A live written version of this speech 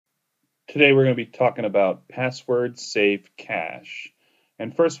Today we're going to be talking about password safe cache.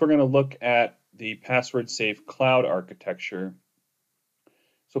 And first we're going to look at the password safe cloud architecture.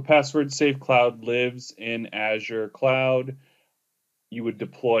 So password safe cloud lives in Azure cloud. You would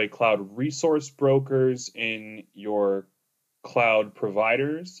deploy cloud resource brokers in your cloud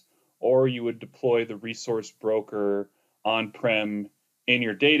providers, or you would deploy the resource broker on-prem in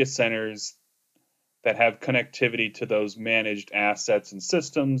your data centers that have connectivity to those managed assets and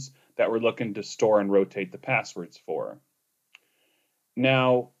systems that we're looking to store and rotate the passwords for.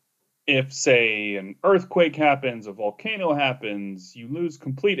 Now, if, say, an earthquake happens, a volcano happens, you lose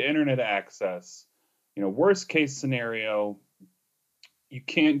complete internet access, worst case scenario, you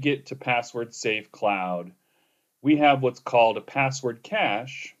can't get to password safe cloud. We have what's called a password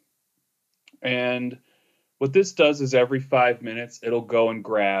cache, and what this does is every 5 minutes, it'll go and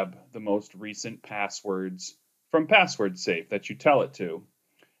grab the most recent passwords from PasswordSafe that you tell it to.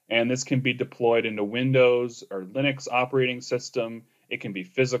 And this can be deployed into Windows or Linux operating system. It can be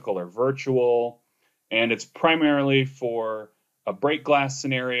physical or virtual. And it's primarily for a break glass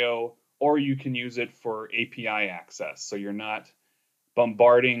scenario, or you can use it for API access. So you're not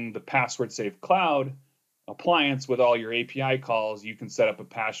bombarding the PasswordSafe cloud appliance with all your API calls. You can set up a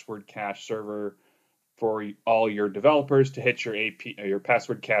password cache server for all your developers to hit your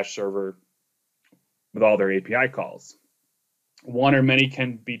password cache server with all their API calls. One or many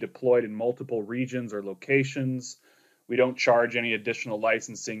can be deployed in multiple regions or locations. We don't charge any additional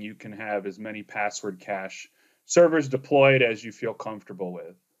licensing. You can have as many password cache servers deployed as you feel comfortable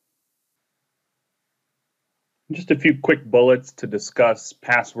with. Just a few quick bullets to discuss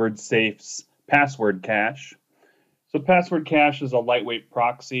PasswordSafe's password cache. So password cache is a lightweight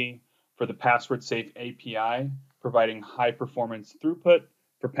proxy for the PasswordSafe API, providing high performance throughput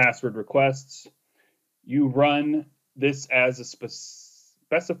for password requests. You run this as a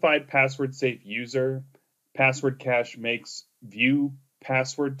specified PasswordSafe user. Password cache makes view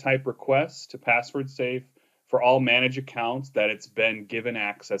password type requests to PasswordSafe for all managed accounts that it's been given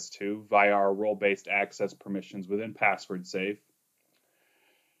access to via our role-based access permissions within PasswordSafe.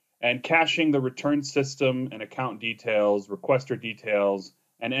 And caching the return system and account details, requester details,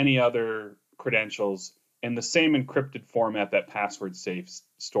 and any other credentials in the same encrypted format that PasswordSafe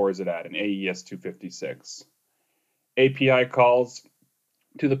stores it at, in AES 256. API calls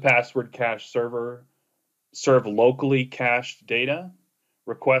to the password cache server serve locally cached data.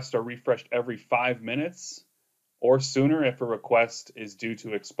 Requests are refreshed every 5 minutes or sooner if a request is due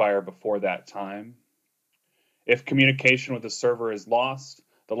to expire before that time. If communication with the server is lost,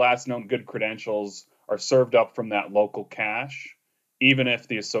 the last known good credentials are served up from that local cache, even if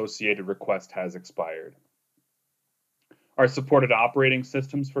the associated request has expired. Our supported operating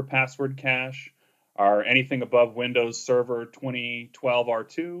systems for password cache are anything above Windows Server 2012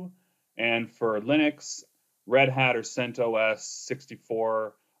 R2, and for Linux, Red Hat or CentOS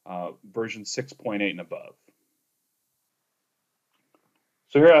 64 version 6.8 and above.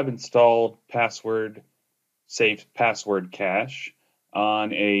 So here I've installed PasswordSafe's password cache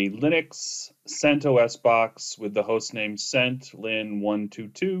on a Linux CentOS box with the hostname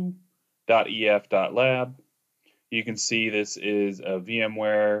centlin122.ef.lab. You can see this is a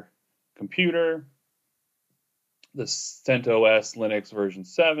VMware computer, the CentOS Linux version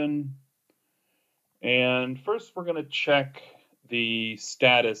 7. And first we're going to check the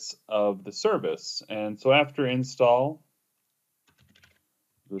status of the service. And so after install,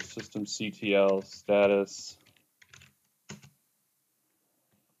 the systemctl status,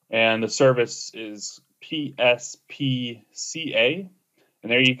 and the service is PSPCA.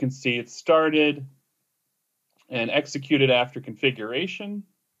 And there you can see it started and executed after configuration.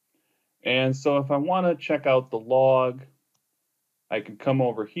 And so if I want to check out the log, I can come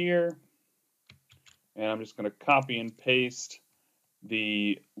over here, and I'm just going to copy and paste.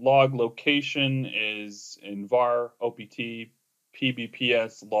 The log location is in var opt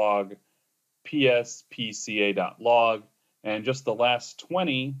pbps log pspca.log, and just the last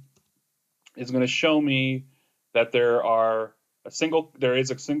 20 is going to show me that there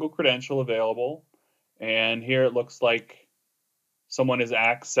is a single credential available, and here it looks like someone has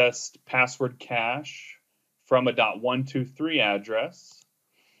accessed password cache from a .123 address.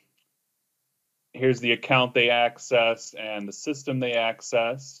 Here's the account they accessed and the system they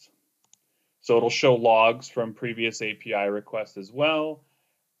accessed. So it'll show logs from previous API requests as well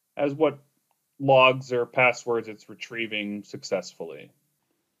as what logs or passwords it's retrieving successfully.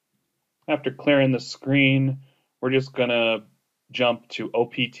 After clearing the screen, we're just going to jump to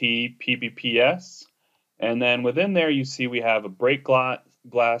OPT PBPS. And then within there, you see we have a breakglass.sh,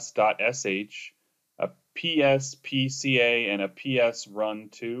 a PSPCA, and a PS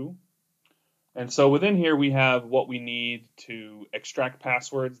run2. And so within here, we have what we need to extract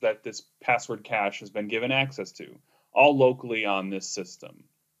passwords that this password cache has been given access to, all locally on this system.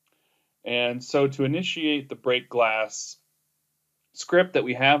 And so to initiate the break glass script that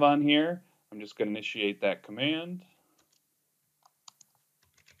we have on here, I'm just going to initiate that command.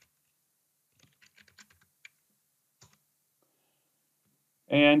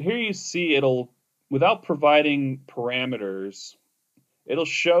 And here you see it'll, without providing parameters, it'll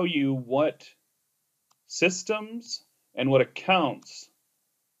show you what systems and what accounts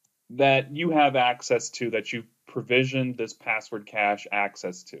that you have access to, that you've provisioned this password cache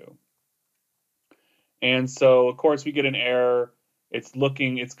access to. And so, of course, we get an error. It's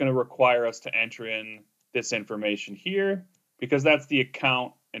going to require us to enter in this information here because that's the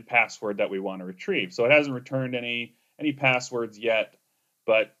account and password that we want to retrieve. So it hasn't returned any passwords yet,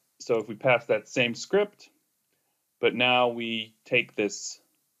 but so if we pass that same script, but now we take this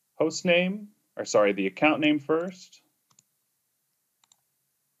host name, or sorry, the account name first,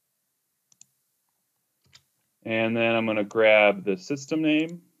 and then I'm going to grab the system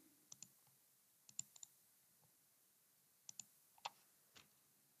name.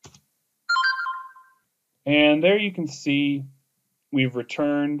 And there you can see we've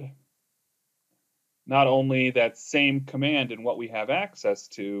returned not only that same command and what we have access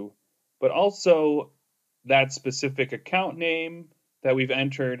to, but also that specific account name that we've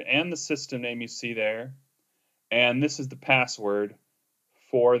entered and the system name you see there. And this is the password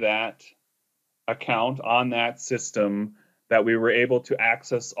for that account on that system that we were able to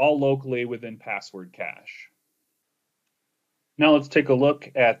access all locally within password cache. Now let's take a look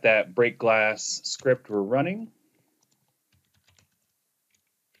at that break glass script we're running.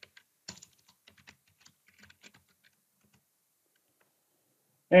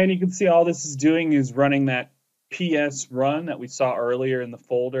 And you can see all this is doing is running that PS run that we saw earlier in the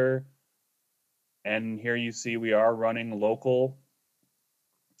folder. And here you see we are running local.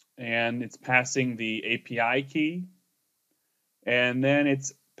 And it's passing the API key. And then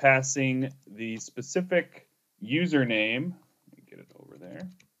it's passing the specific username. Let me get it over there.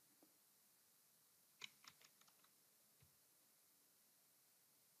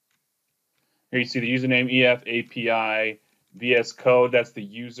 Here you see the username EF API VS Code. That's the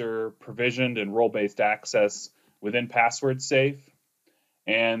user provisioned and role-based access within PasswordSafe.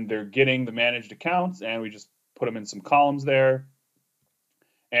 And they're getting the managed accounts, and we just put them in some columns there.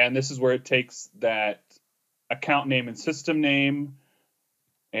 And this is where it takes that account name and system name,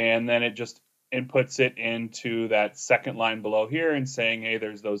 and then it just inputs it into that second line below here and saying, hey,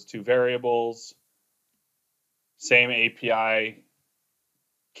 there's those two variables, same API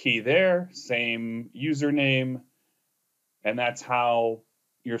key there, same username, and that's how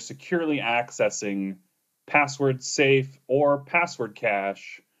you're securely accessing PasswordSafe or password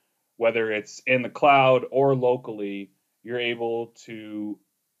cache, whether it's in the cloud or locally. You're able to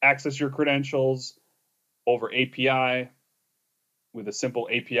access your credentials over API with a simple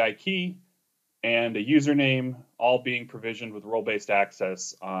API key and a username, all being provisioned with role-based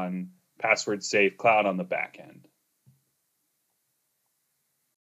access on PasswordSafe Cloud on the back end.